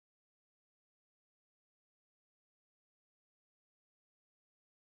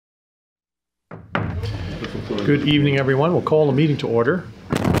Good evening, everyone. We'll call the meeting to order.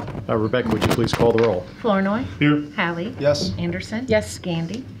 Rebecca, would you please call the roll? Flournoy. Here. Hallie. Yes. Anderson. Yes.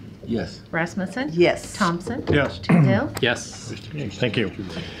 Gandy. Yes. Rasmussen. Yes. Thompson. Yes. Toohill. Yes. Thank you.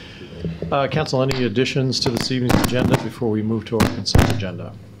 Council, any additions to this evening's agenda before we move to our consent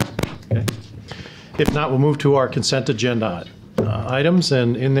agenda? Okay. If not, we'll move to our consent agenda items,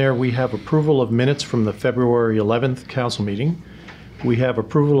 and in there we have approval of minutes from the February 11th council meeting. We have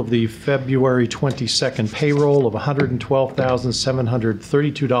approval of the February 22nd payroll of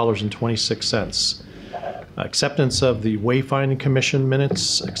 $112,732.26. Acceptance of the Wayfinding Commission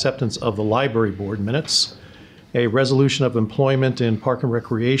minutes, acceptance of the Library Board minutes, a resolution of employment in Park and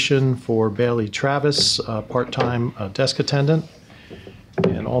Recreation for Bailey Travis, part-time desk attendant,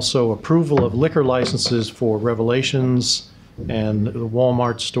 and also approval of liquor licenses for Revelations and the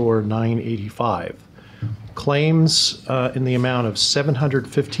Walmart store 985. Claims in the amount of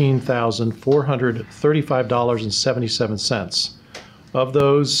 $715,435.77. Of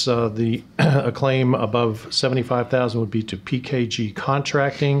those, a claim above $75,000 would be to PKG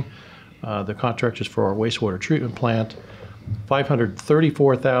Contracting. The contract is for our wastewater treatment plant,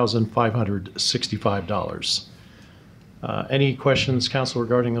 $534,565. Any questions, council,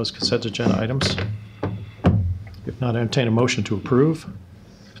 regarding those consent agenda items? If not, I entertain a motion to approve.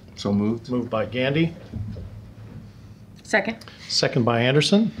 So moved. Moved by Gandy. Second. Second by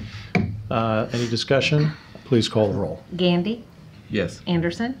Anderson. Any discussion? Please call the roll. Gandy. Yes.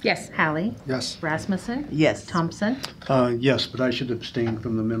 Anderson. Yes. Hallie. Yes. Rasmussen. Yes. Thompson. Yes, but I should abstain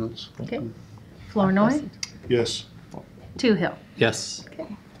from the minutes. Okay. Flournoy. Yes. Toohill. Yes.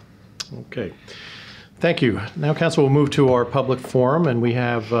 Okay. Thank you. Now, council, will move to our public forum, and we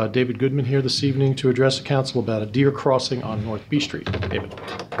have David Goodman here this evening to address the council about a deer crossing on North B Street. David.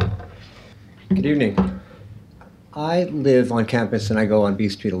 Good evening. I live on campus and I go on B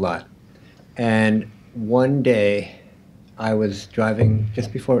Street a lot. And one day I was driving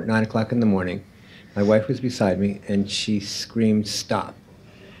just before 9 o'clock in the morning. My wife was beside me and she screamed, "Stop."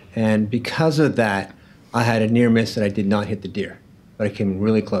 And because of that, I had a near miss that I did not hit the deer, but I came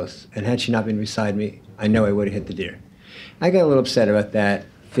really close. And had she not been beside me, I know I would have hit the deer. I got a little upset about that,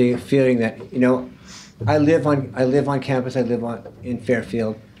 feeling that, you know, I live on campus, I live in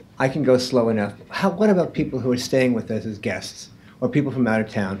Fairfield. I can go slow enough. What about people who are staying with us as guests or people from out of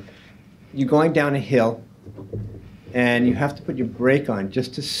town? You're going down a hill and you have to put your brake on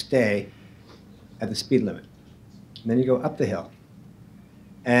just to stay at the speed limit. And then you go up the hill.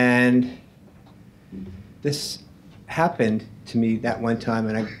 And this happened to me that one time,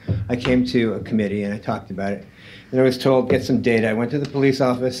 and I came to a committee and I talked about it. And I was told, get some data. I went to the police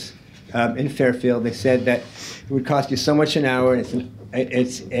office in Fairfield. They said that it would cost you so much an hour.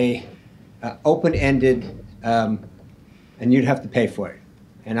 It's a open-ended, and you'd have to pay for it.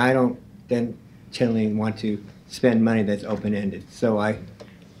 And I don't then generally want to spend money that's open-ended. So I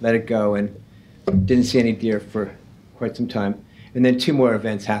let it go and didn't see any deer for quite some time. And then two more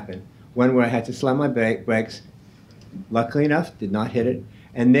events happened. One where I had to slam my brakes. Luckily enough, did not hit it.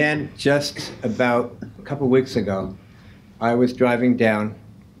 And then just about a couple weeks ago, I was driving down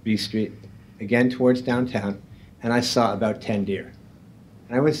B Street, again towards downtown, and I saw about 10 deer.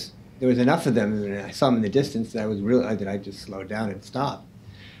 And there was enough of them, and I saw them in the distance that I just slowed down and stopped.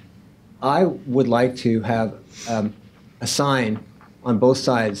 I would like to have a sign on both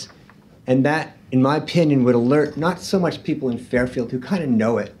sides, and that, in my opinion, would alert not so much people in Fairfield who kind of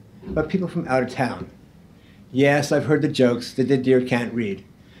know it, but people from out of town. Yes, I've heard the jokes that the deer can't read.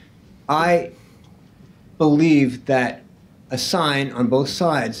 I believe that a sign on both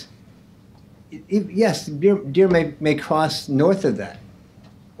sides, yes, deer may cross north of that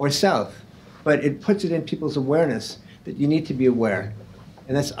or south, but it puts it in people's awareness that you need to be aware.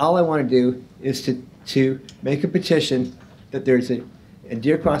 And that's all I want to do, is to make a petition that there's a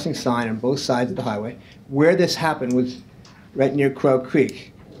deer crossing sign on both sides of the highway. Where this happened was right near Crow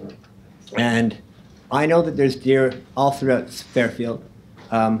Creek. And I know that there's deer all throughout Fairfield.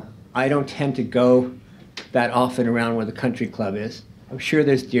 I don't tend to go that often around where the country club is. I'm sure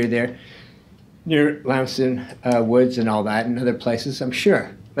there's deer there, near Lamson Woods and all that, and other places, I'm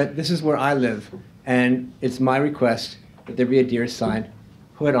sure. But this is where I live, and it's my request that there be a deer sign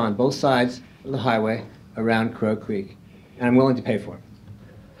put on both sides of the highway around Crow Creek, and I'm willing to pay for it.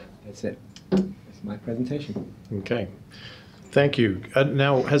 That's it. That's my presentation. Okay. Thank you.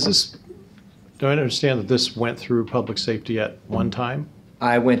 Now, do I understand that this went through public safety at one time?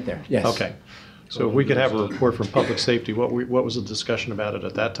 I went there, yes. Okay. So if we could have a report from public safety, what was the discussion about it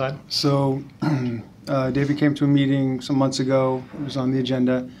at that time? So David came to a meeting some months ago. It was on the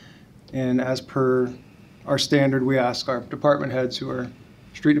agenda. And as per our standard, we ask our department heads, who are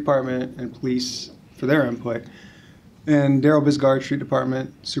street department and police, for their input. And Daryl Bisgard, Street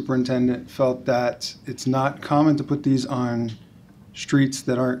Department Superintendent, felt that it's not common to put these on streets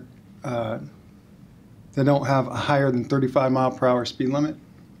that aren't that don't have a higher than 35 mile per hour speed limit.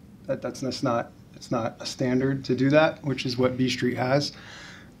 That's not a standard to do that, which is what B Street has.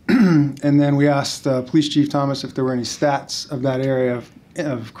 And then we asked Police Chief Thomas if there were any stats of that area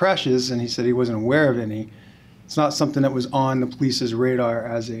of crashes, and he said he wasn't aware of any. It's not something that was on the police's radar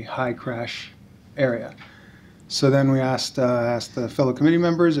as a high crash area. So then we asked the fellow committee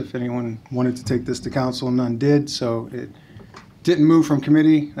members if anyone wanted to take this to council. None did, so it didn't move from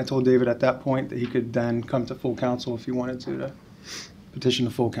committee. I told David at that point that he could then come to full council if he wanted to petition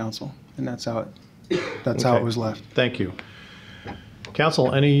the full council, and that's how it was left. Thank you.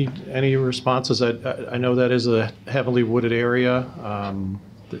 Council, any responses? I know that is a heavily wooded area,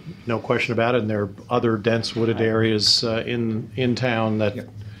 no question about it, and there are other dense wooded areas in town that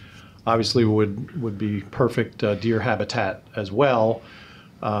obviously would be perfect deer habitat as well.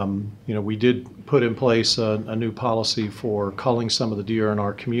 We did put in place a new policy for culling some of the deer in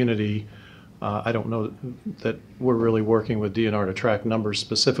our community. I don't know that we're really working with DNR to track numbers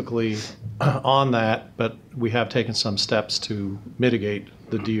specifically on that, but we have taken some steps to mitigate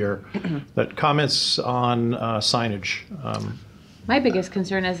the deer. But comments on signage? My biggest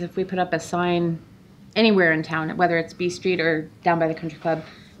concern is if we put up a sign anywhere in town, whether it's B Street or down by the country club,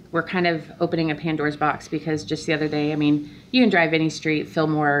 we're kind of opening a Pandora's box, because just the other day, I mean, you can drive any street,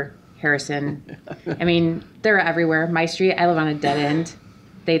 Fillmore, Harrison. I mean, they're everywhere. My street, I live on a dead end.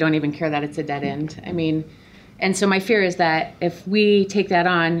 They don't even care that it's a dead end. I mean, and so my fear is that if we take that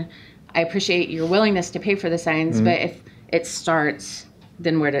on, I appreciate your willingness to pay for the signs, but if it starts,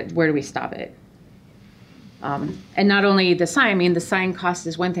 then where do we stop it? And not only the sign, I mean, the sign cost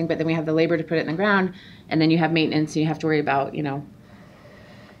is one thing, but then we have the labor to put it in the ground, and then you have maintenance, and you have to worry about,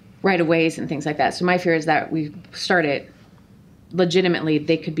 right-of-ways and things like that. So my fear is that we start it legitimately,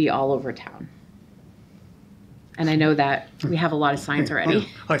 they could be all over town. And I know that we have a lot of signs already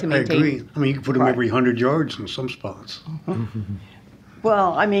to maintain. I agree. I mean, you can put them every 100 yards in some spots.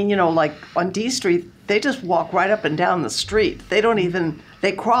 Well, I mean, like on D Street, they just walk right up and down the street. They don't even,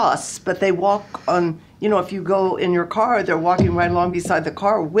 they cross, but they walk on, if you go in your car, they're walking right along beside the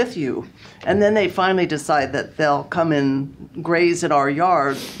car with you. And then they finally decide that they'll come and graze at our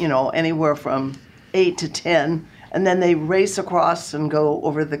yard, anywhere from 8 to 10. And then they race across and go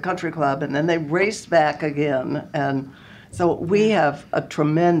over to the country club, and then they race back again. And so we have a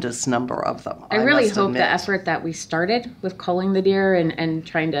tremendous number of them. I really hope the effort that we started with culling the deer and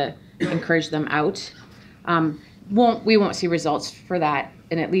trying to encourage them out, we won't see results for that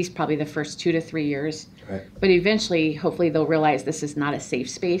in at least probably the first 2 to 3 years. Right. But eventually, hopefully, they'll realize this is not a safe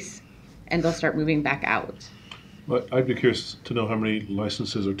space, and they'll start moving back out. Well, I'd be curious to know how many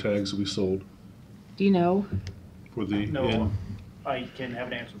licenses or tags we sold Do you know? for the No, inn. I can have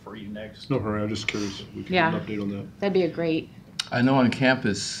an answer for you next. No hurry, I'm just curious. We can Yeah. get an update on that. That'd be a great. I know on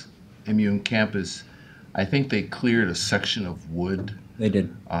campus, MUN campus, I think they cleared a section of wood They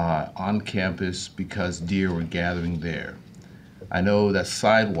did. on campus because deer were gathering there. I know that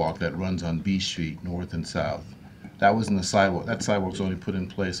sidewalk that runs on B Street, north and south, that wasn't the sidewalk. That sidewalk was only put in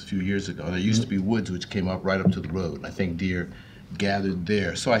place a few years ago. There used to be woods which came up right up to the road, and I think deer gathered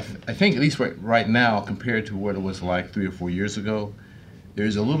there. So I think at least right now, compared to what it was like 3 or 4 years ago,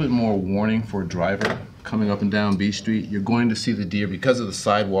 there's a little bit more warning for a driver coming up and down B Street. You're going to see the deer because of the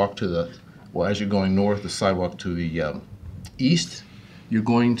sidewalk as you're going north, the sidewalk to the east, you're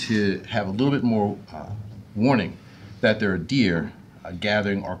going to have a little bit more warning that there are deer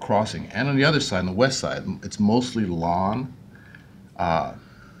gathering or crossing. And on the other side, on the west side, it's mostly lawn, not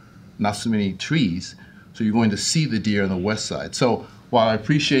so many trees, so you're going to see the deer on the west side. So while I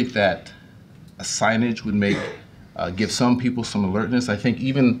appreciate that a signage would give some people some alertness, I think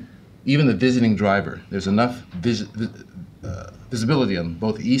even the visiting driver, there's enough visibility on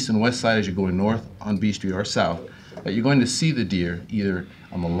both the east and west side as you're going north on B Street or south, that you're going to see the deer either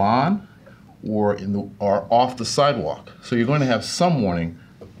on the lawn or off the sidewalk. So you're going to have some warning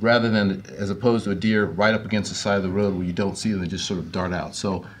rather than as opposed to a deer right up against the side of the road where you don't see them, they just sort of dart out.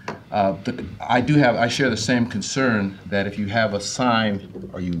 So I share the same concern that if you have a sign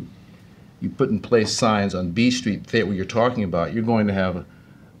or you put in place signs on B Street where you're talking about, you're going to have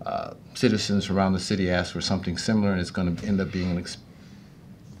citizens around the city ask for something similar, and it's going to end up being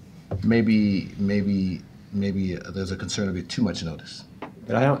maybe there's a concern of too much notice.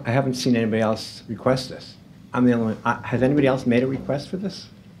 But I haven't seen anybody else request this. I'm the only one. Has anybody else made a request for this?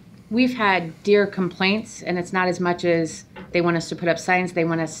 We've had deer complaints, and it's not as much as they want us to put up signs, they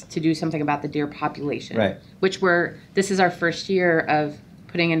want us to do something about the deer population. Right. This is our first year of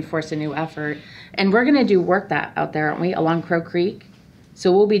putting in force a new effort. And we're going to do work that out there, aren't we, along Crow Creek?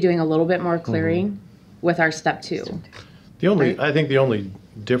 So we'll be doing a little bit more clearing with our step 2. I think the only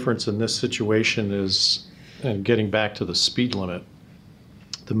difference in this situation is, and getting back to the speed limit,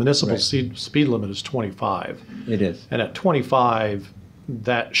 the municipal speed limit is 25. It is. And at 25,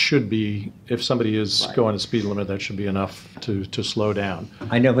 that should be, if somebody is going to speed limit, that should be enough to slow down.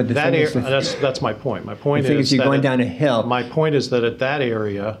 I know, but the That thing is, that's my point. My point the thing is you're that going down a hill. My point is that at that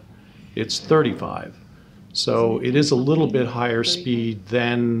area, it's 35. So it is a little bit higher speed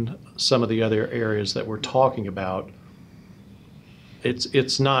than some of the other areas that we're talking about.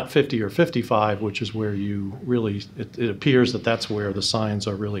 It's not 50 or 55, which is where you really, it appears that that's where the signs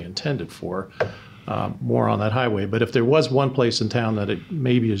are really intended for, more on that highway. But if there was one place in town that it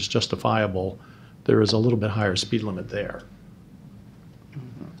maybe is justifiable, there is a little bit higher speed limit there.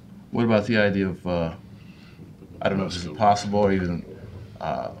 What about the idea of, I don't know if it's possible or even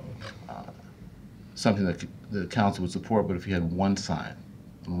something that the council would support, but if you had one sign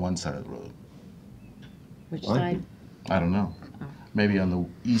on one side of the road? Which side? I don't know. Maybe on the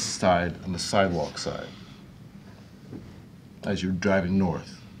east side, on the sidewalk side, as you're driving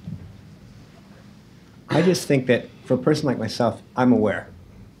north. I just think that for a person like myself, I'm aware.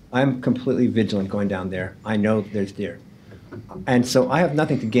 I'm completely vigilant going down there. I know there's deer. And so I have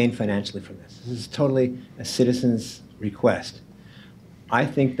nothing to gain financially from this. This is totally a citizen's request. I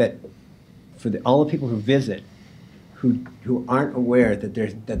think that for all the people who visit, who aren't aware that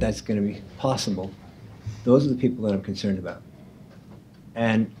that's going to be possible, those are the people that I'm concerned about.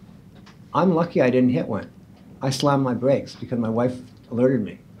 And I'm lucky I didn't hit one. I slammed my brakes because my wife alerted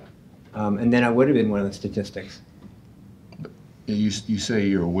me. And then I would have been one of the statistics. You say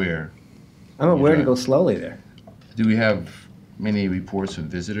you're aware. I'm aware to go slowly there. Do we have many reports of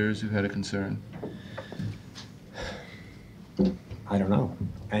visitors who had a concern? I don't know.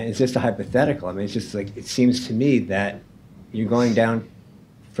 And it's just a hypothetical. I mean, it's just like, it seems to me that you're going down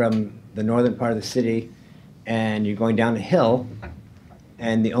from the northern part of the city and you're going down a hill,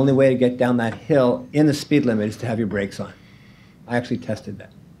 and the only way to get down that hill in the speed limit is to have your brakes on. I actually tested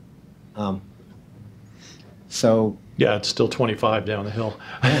that. So Yeah, it's still 25 down the hill.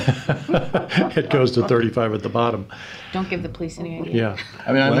 It goes to 35 at the bottom. Don't give the police any idea. Yeah.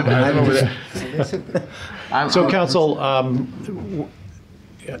 I mean, I remember that. So, Council,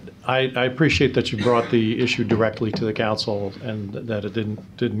 I appreciate that you brought the issue directly to the council and that it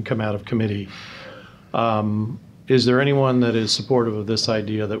didn't come out of committee. Is there anyone that is supportive of this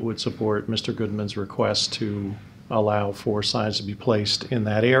idea that would support Mr. Goodman's request to allow for signs to be placed in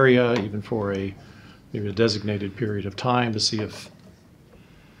that area, even for maybe a designated period of time, to see if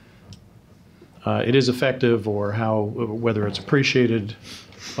it is effective or whether it's appreciated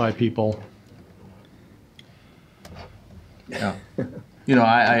by people? Yeah. You know,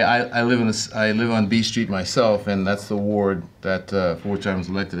 I live on B Street myself, and that's the ward that for which I was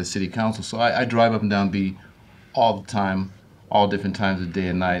elected as city council. So I drive up and down B all the time, all different times of day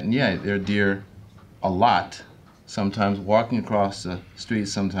and night. And yeah, there are deer a lot. Sometimes walking across the street,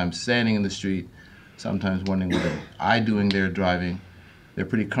 sometimes standing in the street, sometimes wondering what I doing there driving. They're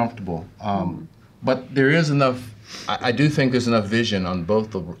pretty comfortable. But there is enough, I do think there's enough vision on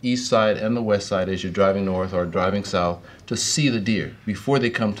both the east side and the west side as you're driving north or driving south to see the deer before they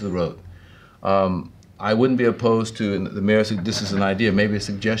come to the road. I wouldn't be opposed to, and the mayor said this is an idea, maybe a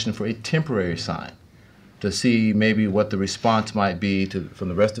suggestion for a temporary sign to see maybe what the response might be from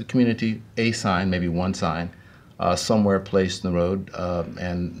the rest of the community, a sign, maybe one sign, somewhere placed in the road,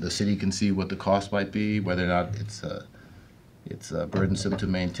 and the city can see what the cost might be, whether or not it's burdensome to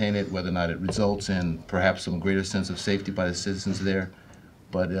maintain it, whether or not it results in perhaps some greater sense of safety by the citizens there.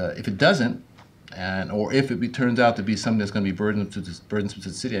 But if it doesn't, or if it turns out to be something that's going to be burdensome to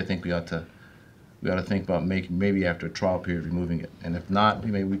the city, I think we ought to think about maybe after a trial period removing it. And if not,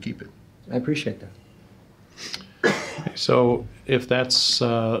 maybe we keep it. I appreciate that. So if that's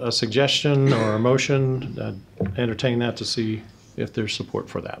a suggestion or a motion, entertain that to see if there's support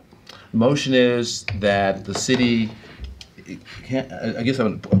for that. Motion is that the city, I guess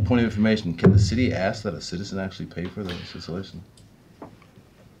I'm a point of information, can the city ask that a citizen actually pay for the installation?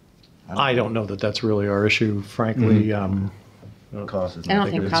 I don't know that that's really our issue, frankly. Cost is I not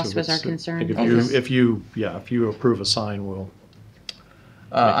don't think cost was our concern. If you approve a sign, we'll.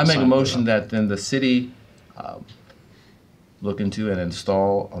 I make a motion that then the city look into and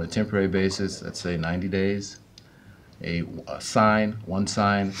install on a temporary basis, let's say 90 days, one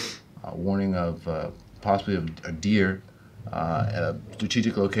sign, warning of possibly a deer at a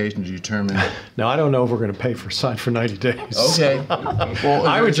strategic location to determine. Now, I don't know if we're going to pay for a sign for 90 days. Okay. Well,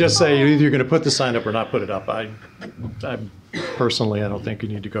 I would just say either you're going to put the sign up or not put it up. Personally, I don't think you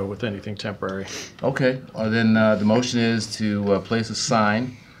need to go with anything temporary. Okay. Then the motion is to place a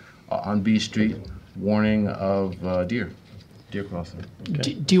sign on B Street, warning of deer crossing.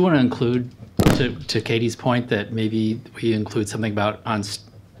 Okay. Do you want to include, to Katie's point, that maybe we include something about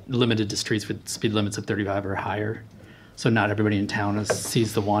limited to streets with speed limits of 35 or higher? So not everybody in town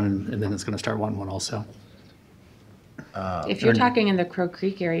sees the one, and then it's going to start wanting one also. If you're talking in the Crow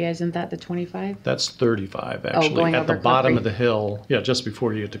Creek area, isn't that the 25? That's 35, actually. going At the over Crow bottom Creek. of the hill, yeah, just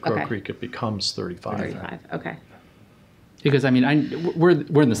before you get to Crow Okay. Creek, it becomes 35. 35, okay. Because, I mean, we're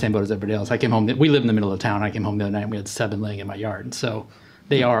in the same boat as everybody else. I came home, we live in the middle of town. I came home the other night and we had 7 laying in my yard. So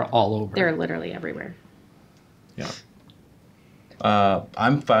they are all over. They're literally everywhere. Yeah.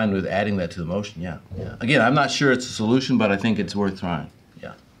 I'm fine with adding that to the motion, yeah. Again, I'm not sure it's a solution, but I think it's worth trying,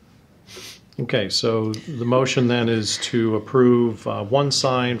 yeah. Okay, so the motion then is to approve one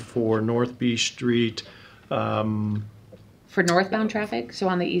sign for North B Street. For northbound traffic, so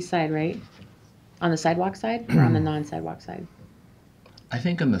on the east side, right? On the sidewalk side or on the non-sidewalk side? I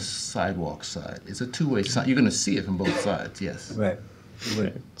think on the sidewalk side, it's a two-way sign. You're going to see it from both sides, yes. Right.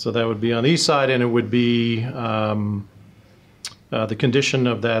 Okay, so that would be on the east side, and it would be, the condition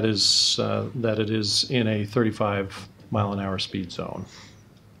of that is that it is in a 35-mile-an-hour speed zone.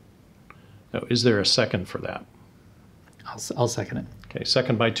 Now, is there a second for that? I'll second it. Okay,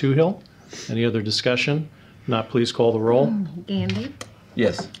 second by Toohill. Any other discussion? Not, please call the roll. Gandy,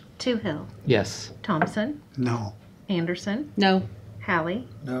 Yes. Toohill, Yes. Thompson, No. Anderson, No. Hallie,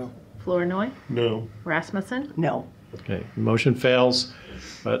 No. Flournoy, No. Rasmussen. No. Okay, motion fails,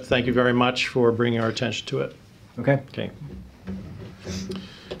 but thank you very much for bringing our attention to it. Okay. Okay.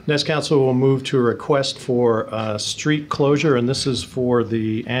 Next, council will move to a request for street closure, and this is for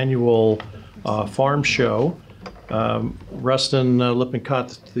the annual farm show. Rustin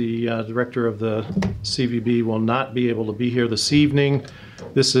Lippincott, the director of the CVB, will not be able to be here this evening.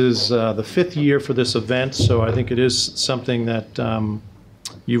 This is the 5th year for this event, so I think it is something that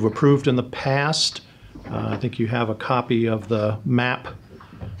you've approved in the past. I think you have a copy of the map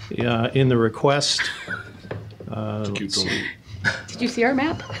in the request. Cute drawing. Did you see our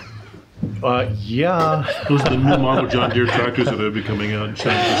map? Yeah. Those are the new model John Deere tractors that will be coming out in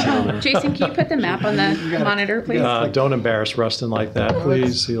Shenandoah. Jason, can you put the map on the monitor, please? Don't embarrass Rustin like that,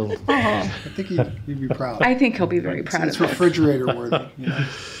 please. He'll. I think he'd be proud. I think he'll be very proud It's of us. refrigerator worthy. You know?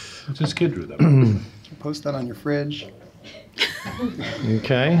 His kid drew that. Post that on your fridge.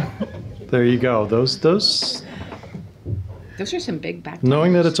 Okay. There you go. Those. Those are some big back.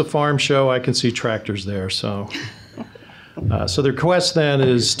 Knowing that it's a farm show, I can see tractors there. So. So the request then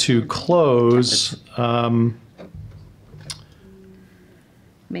is to close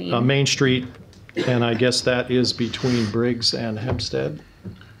Main Street, and I guess that is between Briggs and Hempstead.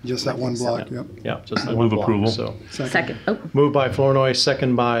 Just that one block, yep. Yeah, just that I one move block. approval. So Second. Oh, moved by Flournoy,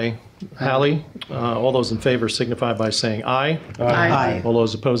 second by Hallie. All those in favor signify by saying aye. Aye. All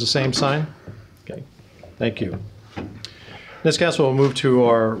those opposed, the same sign. Okay, thank you. Next, council will move to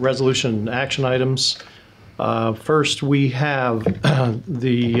our resolution action items. First, we have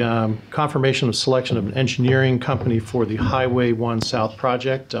the confirmation of selection of an engineering company for the Highway 1 South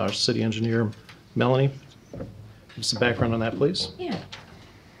project. Our city engineer, Melanie. Give us some background on that, please. Yeah.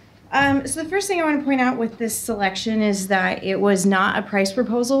 So the first thing I want to point out with this selection is that it was not a price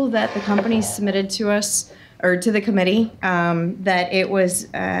proposal that the company submitted to us or to the committee, that it was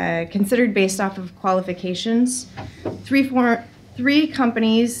considered based off of qualifications. Three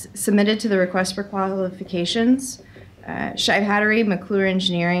companies submitted to the request for qualifications: Shive Hattery, McClure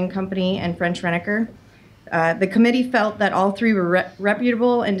Engineering Company, and French Renneker. The committee felt that all three were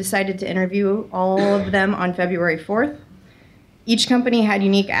reputable and decided to interview all of them on February 4th. Each company had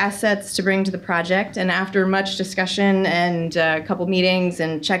unique assets to bring to the project, and after much discussion and a couple meetings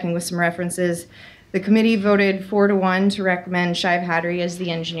and checking with some references, the committee voted 4-1 to recommend Shive Hattery as the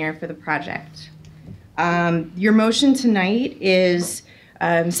engineer for the project. Your motion tonight is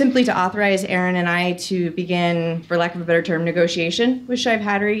simply to authorize Aaron and I to begin, for lack of a better term, negotiation with Shive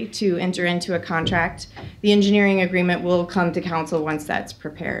Hattery to enter into a contract. The engineering agreement will come to council once that's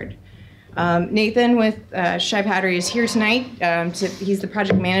prepared. Nathan with Shive Hattery is here tonight. He's the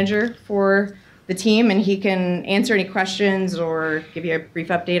project manager for the team, and he can answer any questions or give you a brief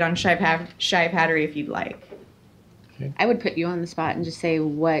update on Shive Hattery if you'd like. I would put you on the spot and just say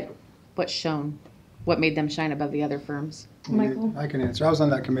what's shown, what made them shine above the other firms. Michael? I can answer. I was on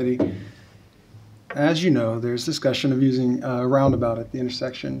that committee. As you know, there's discussion of using a roundabout at the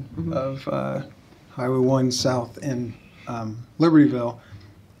intersection of Highway 1 South and Libertyville,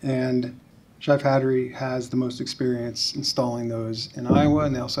 and Shive Hattery has the most experience installing those in Iowa,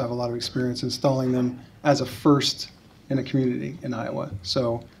 and they also have a lot of experience installing them as a first in a community in Iowa.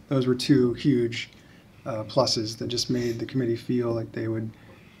 So those were two huge pluses that just made the committee feel like they would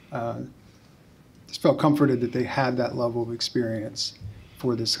just felt comforted that they had that level of experience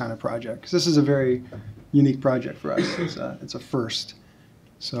for this kind of project. 'Cause this is a very unique project for us. It's a first.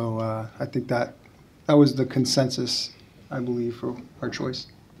 So I think that was the consensus, I believe, for our choice.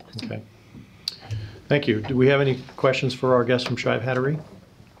 Okay. Thank you. Do we have any questions for our guest from Shive Hattery?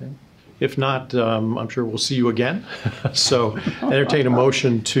 Okay. If not, I'm sure we'll see you again. So entertain a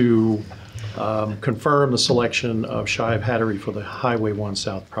motion to confirm the selection of Shive Hattery for the Highway 1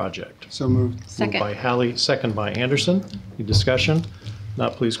 South project. So moved. Second. Moved by Hallie, second by Anderson. Any discussion?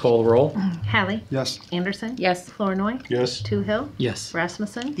 Not, please call the roll. Hallie? Yes. Anderson? Yes. Flournoy? Yes. Toohill? Yes.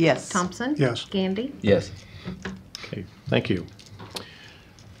 Rasmussen? Yes. Thompson? Yes. Gandy? Yes. Okay, thank you.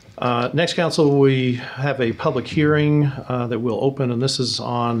 Next, council, we have a public hearing that we'll open, and this is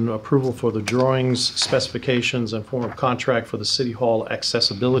on approval for the drawings, specifications, and form of contract for the City Hall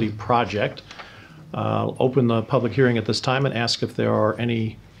Accessibility Project. I'll open the public hearing at this time and ask if there are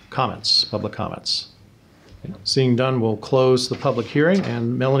any comments, public comments. Okay. Seeing none, we'll close the public hearing,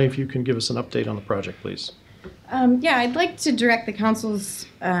 and Melanie, if you can give us an update on the project, please. Yeah, I'd like to direct the council's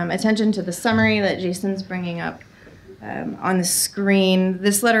attention to the summary that Jason's bringing up on the screen.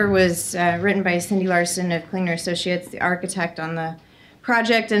 This letter was written by Cindy Larson of Klingner Associates, the architect on the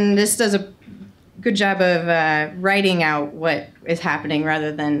project, and this does a good job of writing out what is happening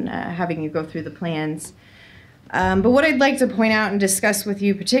rather than having you go through the plans. But what I'd like to point out and discuss with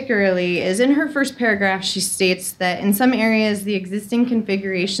you particularly is in her first paragraph, she states that in some areas, the existing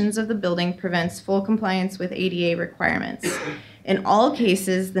configurations of the building prevents full compliance with ADA requirements. In all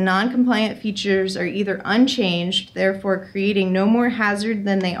cases, the non-compliant features are either unchanged, therefore creating no more hazard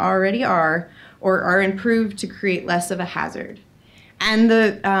than they already are, or are improved to create less of a hazard. And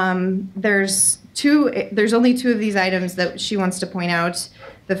there's only two of these items that she wants to point out.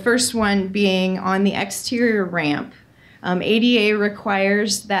 The first one being on the exterior ramp. ADA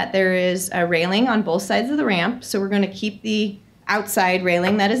requires that there is a railing on both sides of the ramp, so we're going to keep the outside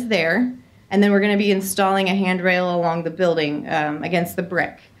railing that is there, and then we're going to be installing a handrail along the building against the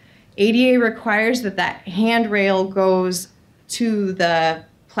brick. ADA requires that that handrail goes to the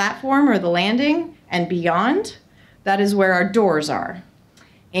platform or the landing and beyond. That is where our doors are.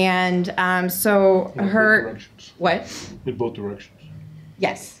 And so In her, both directions. what? In both directions.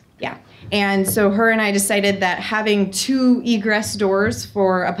 Yes, yeah. And so her and I decided that having two egress doors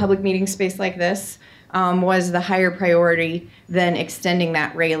for a public meeting space like this was the higher priority than extending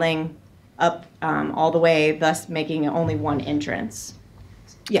that railing up all the way, thus making only one entrance.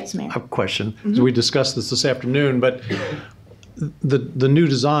 Yes, ma'am. I have a question. So we discussed this afternoon, but the new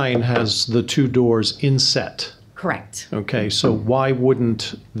design has the two doors inset. Correct. Okay, so why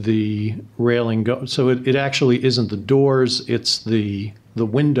wouldn't the railing go? So it actually isn't the doors, it's the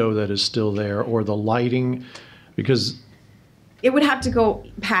window that is still there, or the lighting, because It would have to go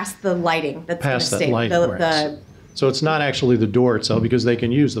past the lighting that's going to past that stay. lighting. Right. So it's not actually the door itself, because they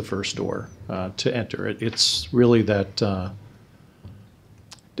can use the first door to enter it. It's really that.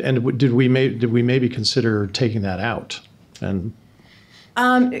 And did we maybe consider taking that out? And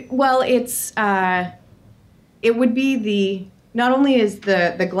Well, it would be not only is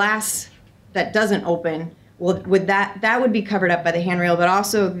the glass that doesn't open, would that would be covered up by the handrail, but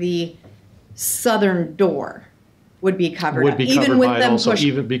also the southern door would be covered would up. be Even covered with by it them also, pushed,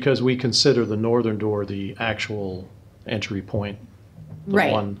 even because we consider the northern door the actual entry point. The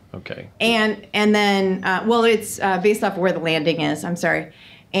Right. one, okay. And then well, it's based off of where the landing is. I'm sorry.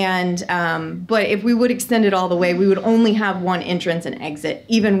 And but if we would extend it all the way, we would only have one entrance and exit,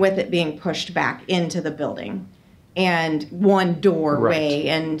 even with it being pushed back into the building, and one doorway.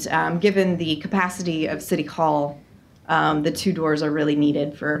 Right. And given the capacity of City Hall, the two doors are really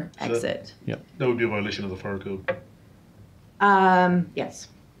needed for exit. Yep. That would be a violation of the fire code. Yes.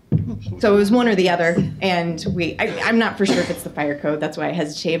 So it was one or the other, and I'm not for sure if it's the fire code. That's why I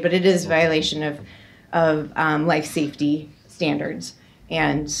hesitated, but it is a violation of life safety standards,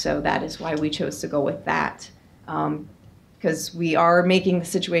 and so that is why we chose to go with that, because we are making the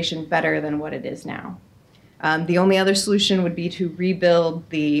situation better than what it is now. The only other solution would be to rebuild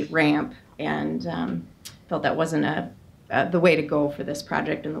the ramp, and felt that wasn't the way to go for this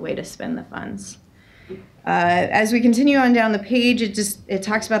project and the way to spend the funds. As we continue on down the page, it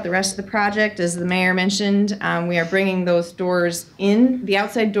talks about the rest of the project. As the mayor mentioned, we are bringing those doors in, the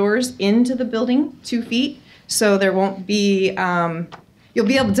outside doors into the building 2 feet, so there won't be, you'll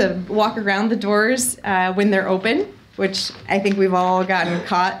be able to walk around the doors when they're open, which I think we've all gotten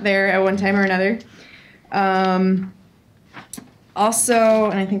caught there at one time or another. Also,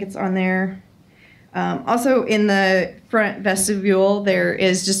 and I think it's on there, also in the front vestibule, there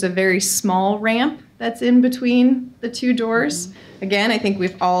is just a very small ramp that's in between the two doors. Again, I think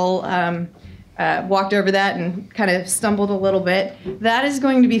we've all walked over that and kind of stumbled a little bit. That is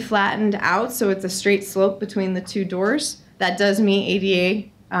going to be flattened out, so it's a straight slope between the two doors. That does meet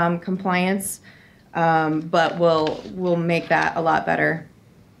ADA compliance, but we'll make that a lot better.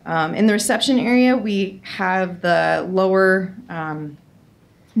 In the reception area, we have the lower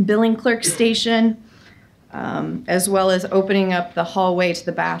billing clerk station, as well as opening up the hallway to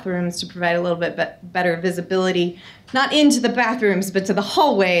the bathrooms to provide a little bit better visibility, not into the bathrooms, but to the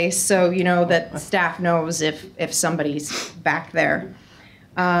hallway, so you know that staff knows if somebody's back there.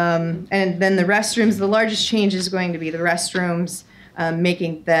 And then the restrooms, the largest change is going to be the restrooms,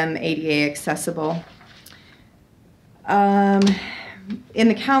 making them ADA accessible. In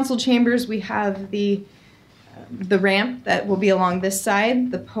the council chambers, we have the ramp that will be along this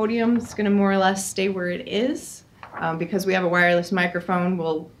side. The podium's going to more or less stay where it is. Because we have a wireless microphone,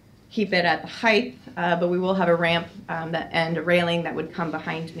 we'll keep it at the height, but we will have a ramp and a railing that would come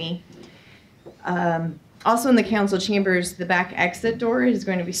behind me. Also in the council chambers, the back exit door is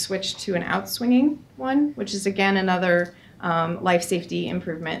going to be switched to an out-swinging one, which is again another life safety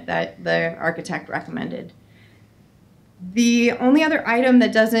improvement that the architect recommended. The only other item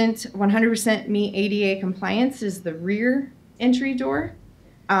that doesn't 100% meet ADA compliance is the rear entry door.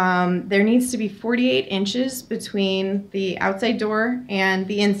 There needs to be 48 inches between the outside door and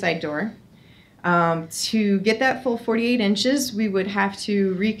the inside door. To get that full 48 inches, we would have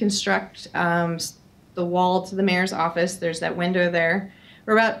to reconstruct the wall to the mayor's office. There's that window there.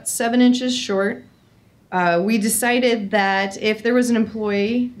 We're about 7 inches short. We decided that if there was an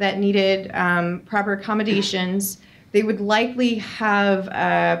employee that needed proper accommodations, they would likely have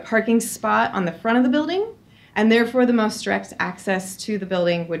a parking spot on the front of the building, and therefore the most direct access to the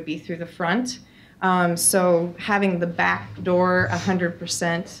building would be through the front. So having the back door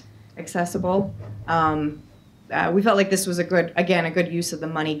 100% accessible, we felt like this was a good use of the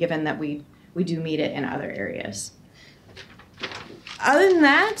money, given that we do meet it in other areas. Other than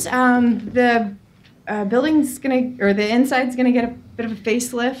that, the building's the inside's gonna get a bit of a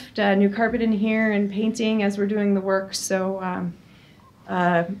facelift, new carpet in here and painting as we're doing the work. So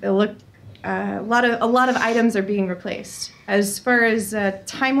it'll look a lot of items are being replaced. As far as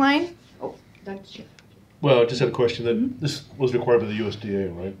timeline, Dr. Chief. Well, I just had a question. That this was required by the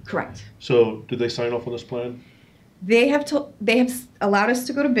USDA, right? Correct. So did they sign off on this plan? They have allowed us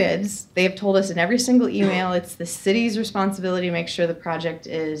to go to bids. They have told us in every single email it's the city's responsibility to make sure the project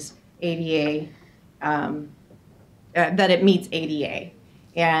is ADA. That it meets ADA.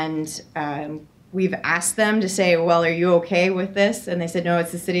 And we've asked them to say, well, are you okay with this? And they said, no,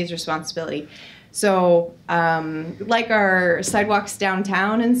 it's the city's responsibility. So like our sidewalks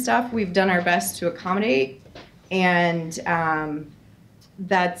downtown and stuff, we've done our best to accommodate. And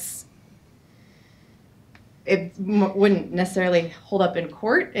it wouldn't necessarily hold up in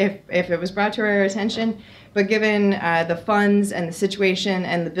court if it was brought to our attention. But given the funds and the situation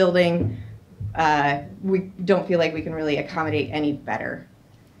and the building, we don't feel like we can really accommodate any better.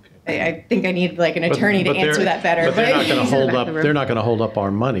 I think I need like an attorney to answer that better. But they're not going to hold up. They're not going to hold up our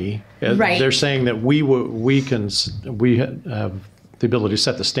money. Right. They're saying that we have the ability to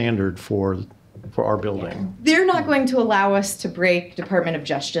set the standard for our building. They're not going to allow us to break Department of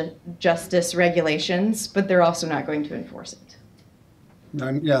Justice regulations, but they're also not going to enforce it.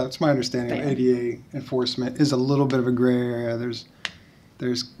 Yeah, that's my understanding. ADA enforcement is a little bit of a gray area.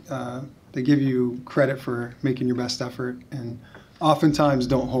 They give you credit for making your best effort, and oftentimes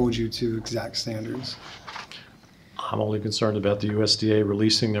don't hold you to exact standards. I'm only concerned about the USDA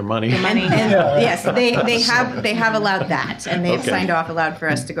releasing their money. Yes, they have allowed that, and they've signed off, allowed for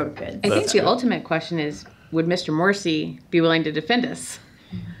us to go to bids. I think the ultimate question is, would Mr. Morrissey be willing to defend us?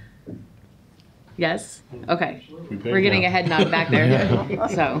 Yes? Okay. We're getting a head nod back there.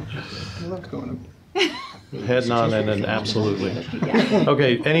 So. Head nod and absolutely.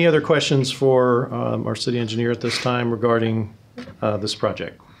 Okay, any other questions for our city engineer at this time regarding this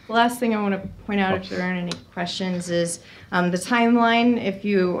project? The last thing I want to point out, if there aren't any questions, is the timeline. If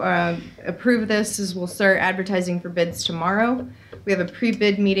you approve this, is we'll start advertising for bids tomorrow. We have a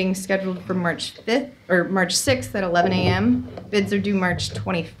pre-bid meeting scheduled for March 5th or March 6th at 11 a.m. Bids are due March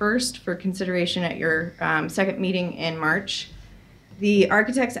 21st for consideration at your second meeting in March. The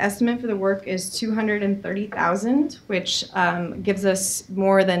architect's estimate for the work is $230,000, which gives us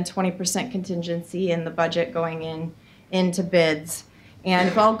more than 20% contingency in the budget going into bids. And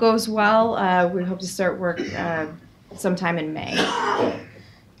if all goes well, we hope to start work sometime in May.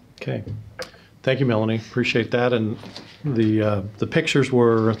 Okay. Thank you, Melanie. Appreciate that. And the pictures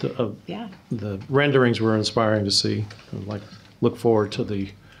were, the renderings were inspiring to see. Like, look forward to the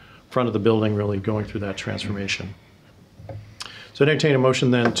front of the building really going through that transformation. So entertain a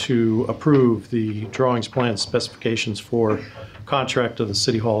motion then to approve the drawings, plans, specifications for contract of the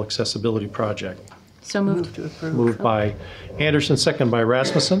City Hall Accessibility Project. So moved. Moved by Anderson, second by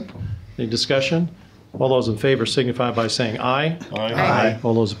Rasmussen. Any discussion? All those in favor signify by saying aye. Aye.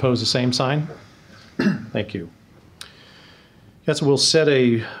 All those opposed, the same sign. Thank you. Yes, we'll set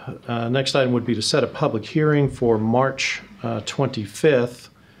a, next item would be to set a public hearing for March 25th,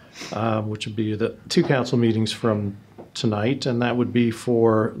 which would be the two council meetings from tonight, and that would be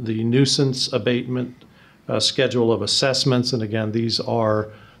for the nuisance abatement schedule of assessments. And again, these are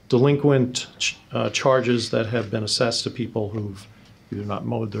delinquent charges that have been assessed to people who've either not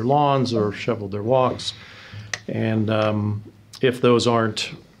mowed their lawns or shoveled their walks. And if those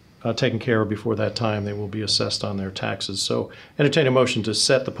aren't taken care of before that time, they will be assessed on their taxes. So entertain a motion to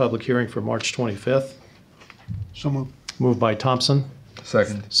set the public hearing for March 25th. So moved. Moved by Thompson.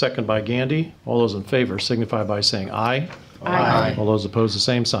 Second. Second by Gandy. All those in favor signify by saying aye. Aye. All those opposed, the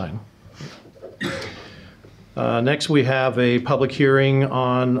same sign. Next, we have a public hearing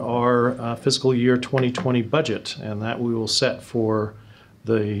on our fiscal year 2020 budget, and that we will set for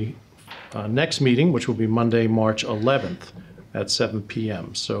the next meeting, which will be Monday, March 11th at 7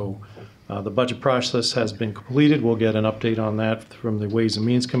 p.m. So the budget process has been completed. We'll get an update on that from the Ways and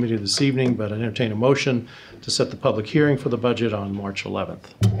Means Committee this evening, but I entertain a motion to set the public hearing for the budget on March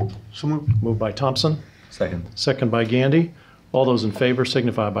 11th. So moved. Moved by Thompson. Second. Second by Gandy. All those in favor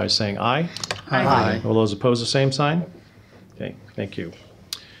signify by saying aye. Aye. All those opposed, the same sign. Okay, thank you.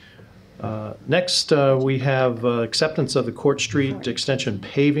 Next, we have acceptance of the Court Street Extension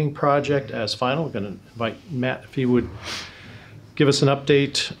paving project as final. We're going to invite Matt if he would give us an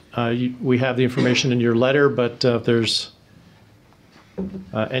update. We have the information in your letter, but if there's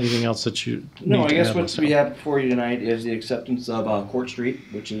anything else that you need No, I to guess add, what let's we know. have before you tonight is the acceptance of Court Street,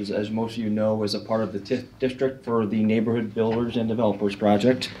 which is, as most of you know, is a part of the TIF district for the Neighborhood Builders and Developers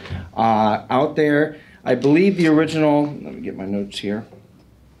Project. Out there, I believe the original, let me get my notes here.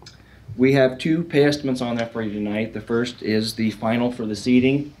 We have two pay estimates on there for you tonight. The first is the final for the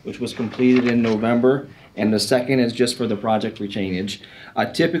seating, which was completed in November, and the second is just for the project retainage.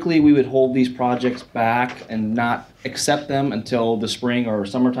 Typically, we would hold these projects back and not accept them until the spring or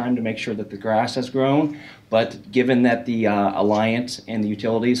summertime to make sure that the grass has grown. But given that the Alliance and the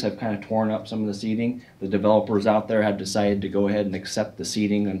utilities have kind of torn up some of the seating, the developers out there have decided to go ahead and accept the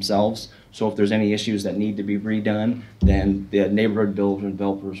seating themselves. So if there's any issues that need to be redone, then the neighborhood builders and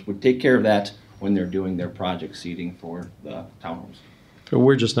developers would take care of that when they're doing their project seating for the townhomes. So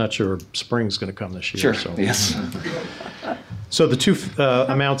we're just not sure spring's going to come this year. Sure, So. yes. So the two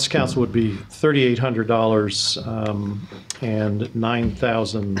amounts, council, would be $3,800 and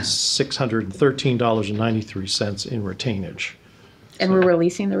 $9,613.93 in retainage. And we're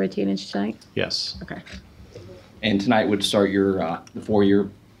releasing the retainage tonight? Yes. Okay. And tonight would start your the 4-year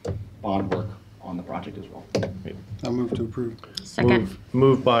bond work on the project as well. I'll move to approve. Second.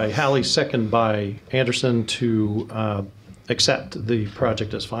 Moved by Hallie, second by Anderson to accept the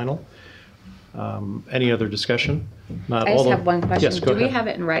project as final. Any other discussion? Not I all just the- have one question. Yes, go Do we ahead. have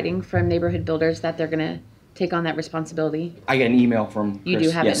it in writing from neighborhood builders that they're going to take on that responsibility? I got an email from Chris. You do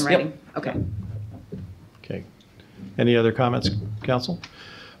have Yes, it in yep. writing? Okay. Okay. Any other comments, council?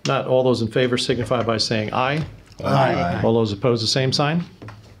 Not all those in favor signify by saying aye. Aye. All those opposed, the same sign.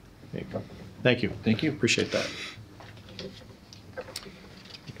 There you go. Thank you. Thank you. Appreciate that.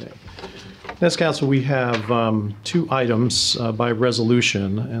 Okay. Next, council, we have two items by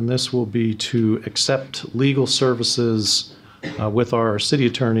resolution, and this will be to accept legal services with our city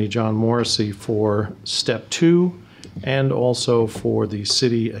attorney, John Morrissey, for step 2 and also for the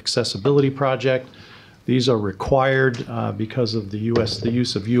city accessibility project. These are required because of the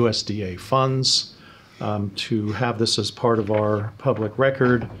use of USDA funds to have this as part of our public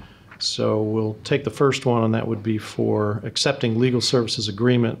record. So we'll take the first one, and that would be for accepting legal services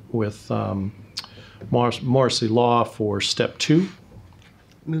agreement with Morrissey Law for step 2.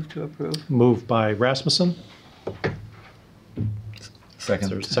 Move to approve. Moved by Rasmussen.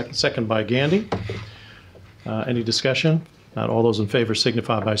 Second. Second by Gandy. Any discussion? Not all those in favor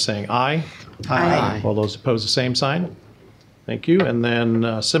signify by saying aye. Aye. All those opposed, the same sign. Thank you. And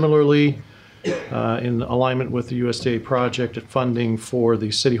then similarly, in alignment with the USDA project funding for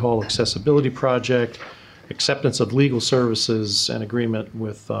the City Hall Accessibility Project, acceptance of legal services and agreement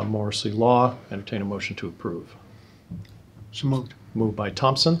with Morrissey Law. Entertain a motion to approve. So moved. Moved by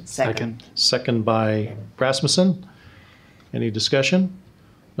Thompson. Second. Second by Rasmussen. Any discussion?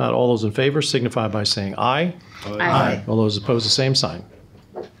 Not all those in favor signify by saying aye. Aye. All those opposed, the same sign.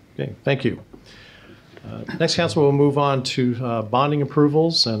 Okay, thank you. Next, council, we'll move on to bonding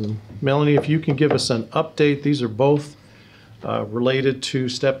approvals. And Melanie, if you can give us an update. These are both related to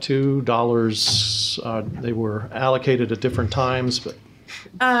Step 2 dollars. They were allocated at different times, but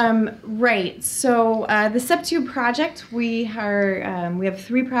Right. So the Step 2 project, we have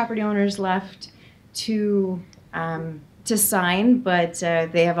 3 property owners left to sign, but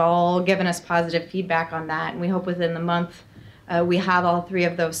they have all given us positive feedback on that, and we hope within the month we have all 3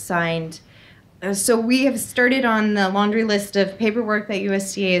 of those signed. So we have started on the laundry list of paperwork that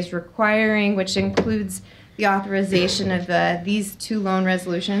USDA is requiring, which includes the authorization of these 2 loan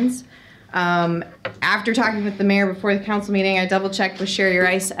resolutions. After talking with the mayor before the council meeting, I double-checked with Sherry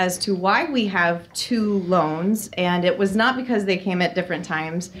Rice as to why we have 2 loans, and it was not because they came at different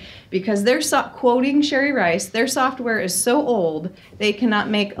times, because they're quoting Sherry Rice, their software is so old, they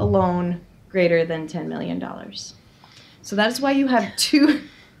cannot make a loan greater than $10 million. So that's why you have 2...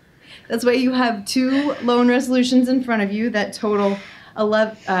 That's why you have 2 loan resolutions in front of you that total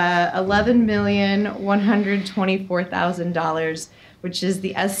 $11,124,000, which is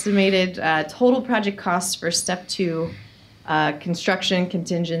the estimated total project costs for Step 2, construction,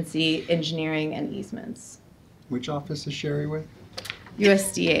 contingency, engineering, and easements. Which office is Sherry with?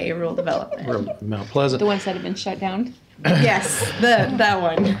 USDA Rural Development. we're at Mount Pleasant. The ones that have been shut down. Yes, that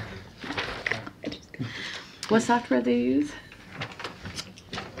one. What software do they use?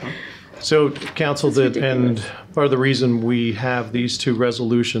 So, council, and part of the reason we have these 2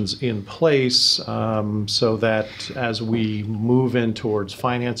 resolutions in place, so that as we move in towards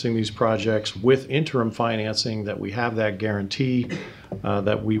financing these projects with interim financing, that we have that guarantee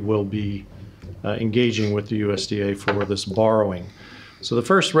that we will be engaging with the USDA for this borrowing. So the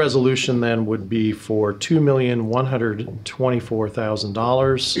first resolution then would be for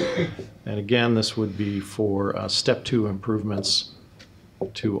 $2,124,000, and again, this would be for Step 2 improvements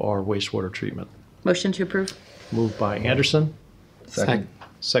to our wastewater treatment. Motion to approve. Moved by Anderson. Second.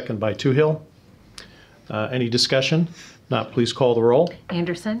 Second by Toohill. Any discussion? Not, please call the roll.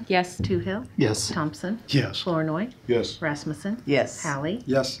 Anderson. Yes. Toohill. Yes. Thompson. Yes. Flournoy. Yes. Rasmussen. Yes. Hallie.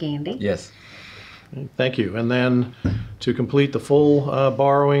 Yes. Gandy. Yes. Thank you. And then to complete the full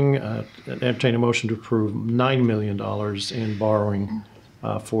borrowing, entertain a motion to approve $9 million in borrowing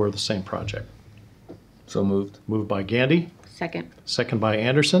for the same project. So moved. Moved by Gandy. Second. Second by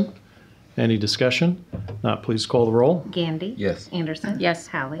Anderson. Any discussion? Not, please call the roll. Gandy. Yes. Anderson. Yes.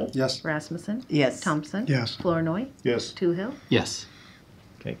 Hallie. Yes. Rasmussen. Yes. Thompson. Yes. Flournoy. Yes. Toohill. Yes.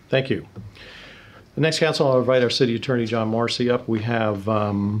 Okay, thank you. The next council, I'll invite our city attorney, John Marcy, up. We have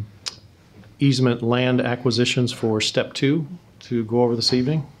easement land acquisitions for Step 2 to go over this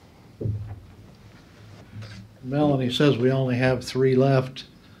evening. Melanie says we only have 3 left.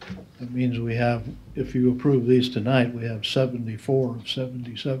 That means we have, if you approve these tonight, we have 74 of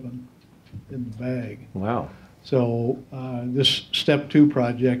 77 in the bag. Wow. So this Step 2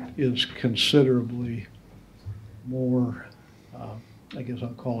 project is considerably more, I guess I'll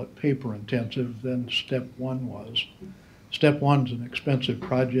call it paper intensive than Step 1 was. Step 1's an expensive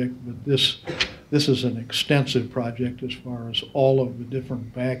project, but this is an extensive project as far as all of the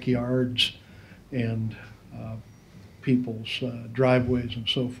different backyards and people's driveways and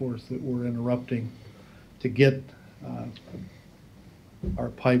so forth that we're interrupting to get our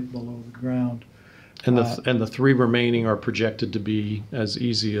pipe below the ground. And the 3 remaining are projected to be as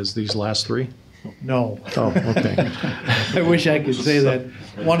easy as these last 3? No. Oh, okay. I wish I could say that.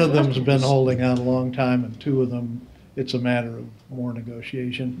 One of them's been holding out a long time, and 2 of them, it's a matter of more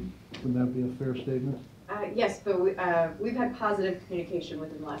negotiation. Would that be a fair statement? Yes, but we've had positive communication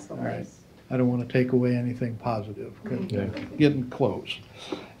within the last couple All right. days. I don't want to take away anything positive. Okay. Getting close.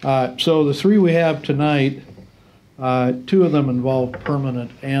 So the 3 we have tonight, 2 of them involve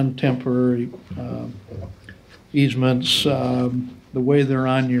permanent and temporary easements. The way they're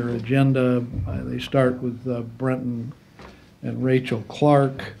on your agenda, they start with Brenton and Rachel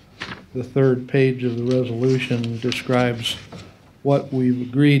Clark. The 3rd page of the resolution describes what we've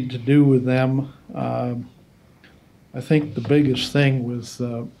agreed to do with them. I think the biggest thing with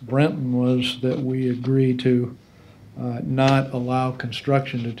Brenton was that we agreed to not allow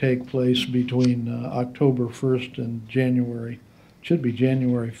construction to take place between October 1st and January, should be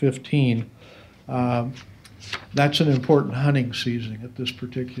January 15. That's an important hunting season at this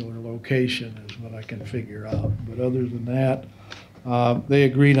particular location is what I can figure out. But other than that, they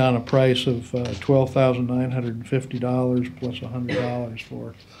agreed on a price of $12,950 plus $100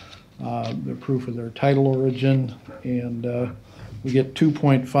 for the proof of their title origin, and We get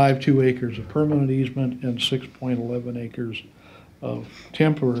 2.52 acres of permanent easement and 6.11 acres of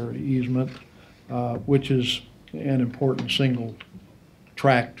temporary easement, which is an important single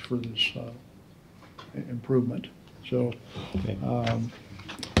tract for this improvement. So,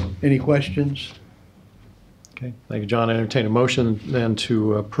 any questions? Okay, thank you, John. I entertain a motion then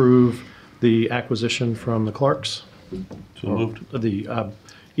to approve the acquisition from the Clarks. So moved. The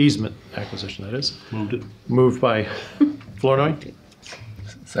easement acquisition, that is. Moved it. Moved by Flournoy.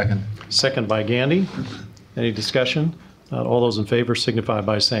 Second. Second by Gandy. Any discussion? Not all those in favor signify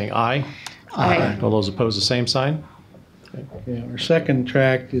by saying aye. Aye. All those opposed, the same sign. Yeah, our second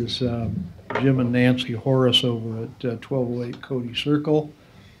tract is Jim and Nancy Horace over at 1208 Cody Circle.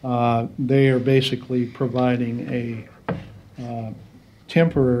 They are basically providing a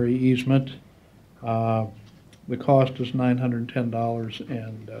temporary easement. The cost is $910,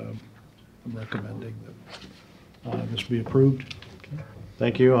 and I'm recommending that this be approved.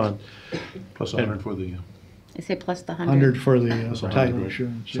 Thank you. Plus 100 for the. I say plus the 100 for the Plus 100, title right.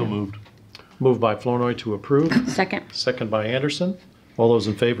 insurance. So yeah. moved. Moved by Flournoy to approve. Second. Second by Anderson. All those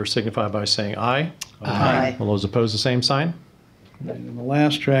in favor signify by saying aye. Aye. All those opposed, the same sign. And the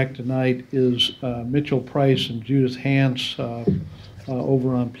last tract tonight is Mitchell Price and Judith Hance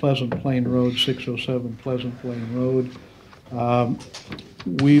over on Pleasant Plain Road, 607 Pleasant Plain Road.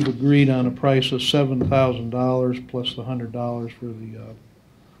 We've agreed on a price of $7,000 plus the $100 for the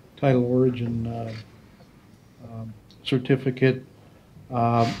title origin certificate.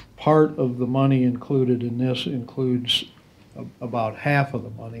 Part of the money included in this includes about half of the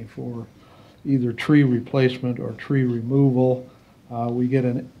money for either tree replacement or tree removal. We get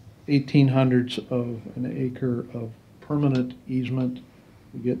an 1/1800 of an acre of permanent easement.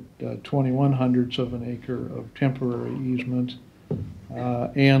 We get 21/100 of an acre of temporary easement.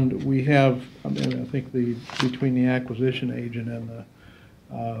 And we have, I think between the acquisition agent and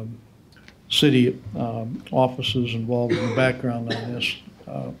the city offices involved in the background on this,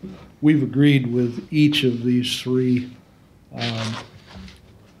 we've agreed with each of these three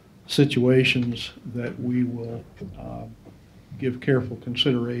situations that we will give careful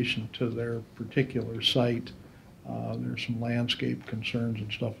consideration to their particular site. There's some landscape concerns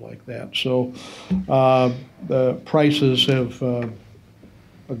and stuff like that. So the prices have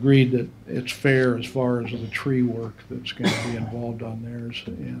agreed that it's fair as far as the tree work that's going to be involved on theirs,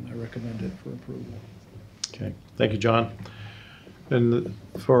 and I recommend it for approval. Okay, thank you, John. And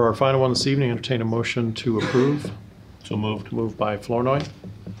for our final one this evening, entertain a motion to approve. So moved. Moved by Flournoy.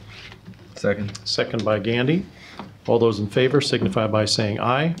 Second. Second by Gandy. All those in favor signify by saying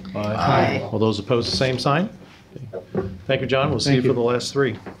aye. Aye. All those opposed, the same sign. Okay. Thank you, John. We'll see you for the last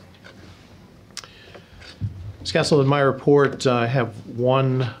three. Ms. Castle, in my report, I have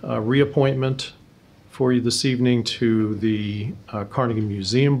one reappointment for you this evening to the Carnegie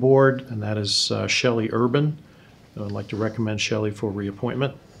Museum Board, and that is Shelley Urban. I'd like to recommend Shelley for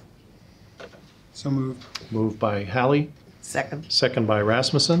reappointment. So moved. Moved by Hallie. Second. Second by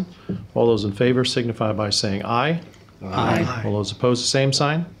Rasmussen. All those in favor signify by saying aye. Aye. All those opposed, the same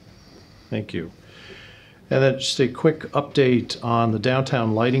sign. Thank you. And then just a quick update on the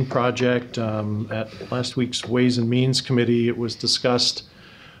downtown lighting project. At last week's Ways and Means Committee, it was discussed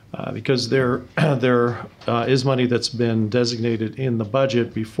because there is money that's been designated in the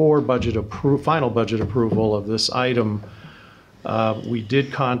budget before final budget approval of this item. We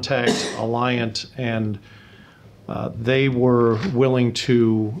did contact Alliant, and they were willing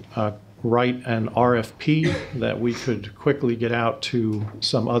to write an RFP that we could quickly get out to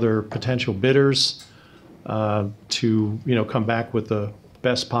some other potential bidders to come back with the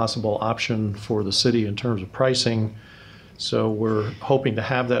best possible option for the city in terms of pricing. So we're hoping to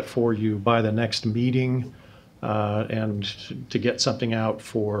have that for you by the next meeting and to get something out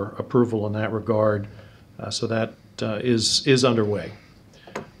for approval in that regard. So that is underway.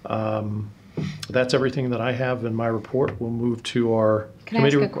 That's everything that I have in my report. We'll move to our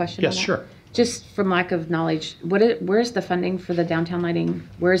committee. Can I ask a question? Yes, on that? sure. Just from lack of knowledge, where's the funding for the downtown lighting?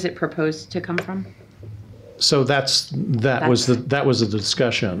 Where is it proposed to come from? So that was the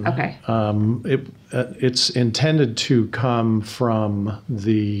discussion. Okay. It's intended to come from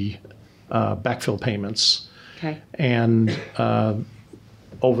the backfill payments. Okay. And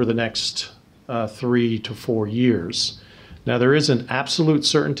over the next 3 to 4 years. Now, there isn't absolute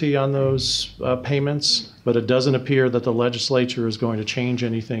certainty on those payments, but it doesn't appear that the legislature is going to change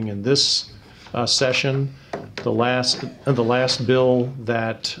anything in this session. The last bill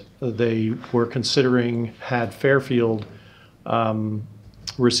that they were considering had Fairfield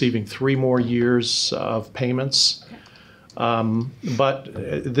receiving 3 more years of payments. But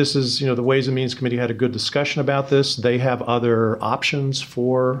this is, the Ways and Means Committee had a good discussion about this. They have other options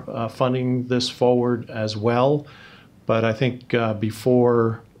for funding this forward as well. But I think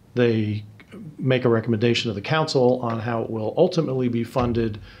before they make a recommendation to the council on how it will ultimately be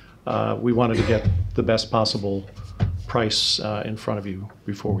funded, we wanted to get the best possible price in front of you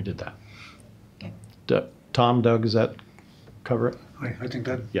before we did that. Okay. Tom, Doug, does that cover it? I think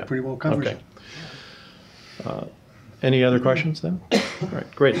that pretty well covers okay. it. Any other questions then? All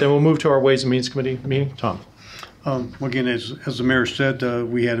right, great. Then we'll move to our Ways and Means Committee meeting. Tom. Again, as the mayor said,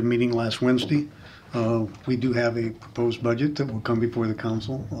 we had a meeting last Wednesday. We do have a proposed budget that will come before the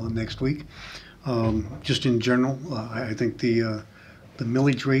council next week. Just in general, I think the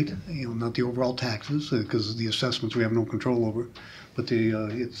millage rate, not the overall taxes, because the assessments we have no control over, but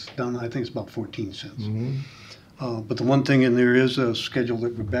it's down, I think it's about 14 cents. Mm-hmm. But the one thing in there is a schedule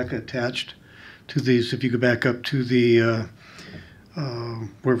that Rebecca attached to these. If you go back up to the,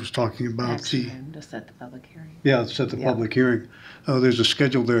 where it was talking about to set the public hearing. Yeah, set the public hearing. There's a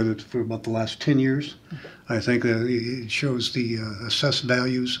schedule there that for about the last 10 years. I think it shows the assessed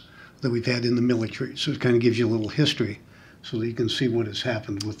values that we've had in the millage rate. So it kind of gives you a little history so that you can see what has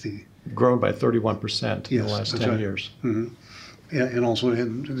happened with the... Grown by 31% in the last 10 years. Mm-hmm. And also,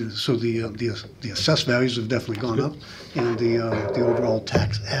 so the assessed values have definitely gone up, and the overall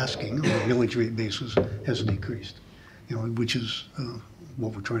tax asking on a millage rate basis has decreased, which is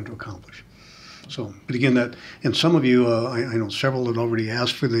what we're trying to accomplish. So, but again, that, and some of you, I know several had already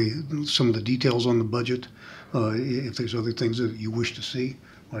asked for some of the details on the budget. If there's other things that you wish to see,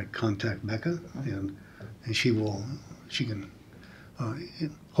 like contact Becca, and she can.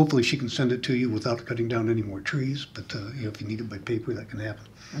 Hopefully she can send it to you without cutting down any more trees, but if you need it by paper, that can happen.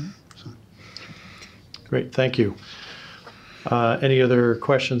 Mm-hmm. So. Great, thank you. Any other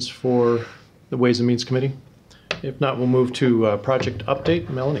questions for the Ways and Means Committee? If not, we'll move to project update.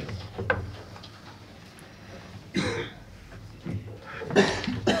 Melanie.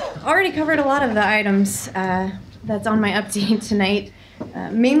 Already covered a lot of the items that's on my update tonight.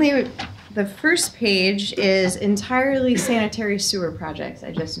 Mainly the first page is entirely sanitary sewer projects,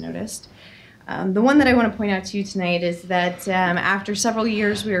 I just noticed. The one that I want to point out to you tonight is that after several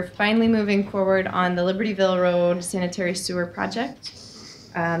years, we are finally moving forward on the Libertyville Road sanitary sewer project.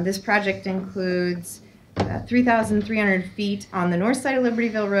 This project includes 3,300 feet on the north side of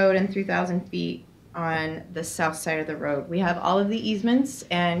Libertyville Road and 3,000 feet on the south side of the road. We have all of the easements,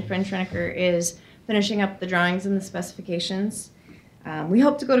 and French Renneker is finishing up the drawings and the specifications. We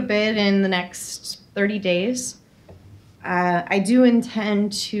hope to go to bid in the next 30 days. I do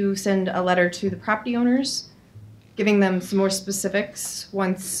intend to send a letter to the property owners, giving them some more specifics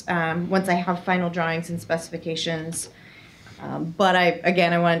once I have final drawings and specifications. But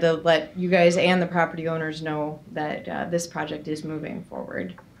I wanted to let you guys and the property owners know that this project is moving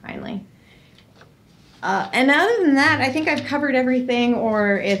forward finally. And other than that, I think I've covered everything,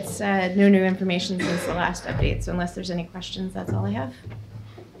 or it's no new information since the last update. So unless there's any questions, that's all I have.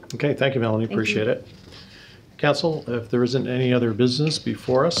 Okay, thank you, Melanie. Appreciate it. Council, if there isn't any other business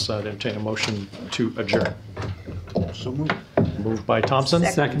before us, I'd entertain a motion to adjourn. So moved. Moved by Thompson.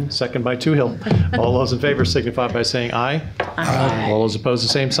 Second by Toohill. All those in favor signify by saying aye. Aye. All those opposed, the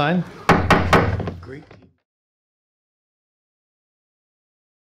same sign.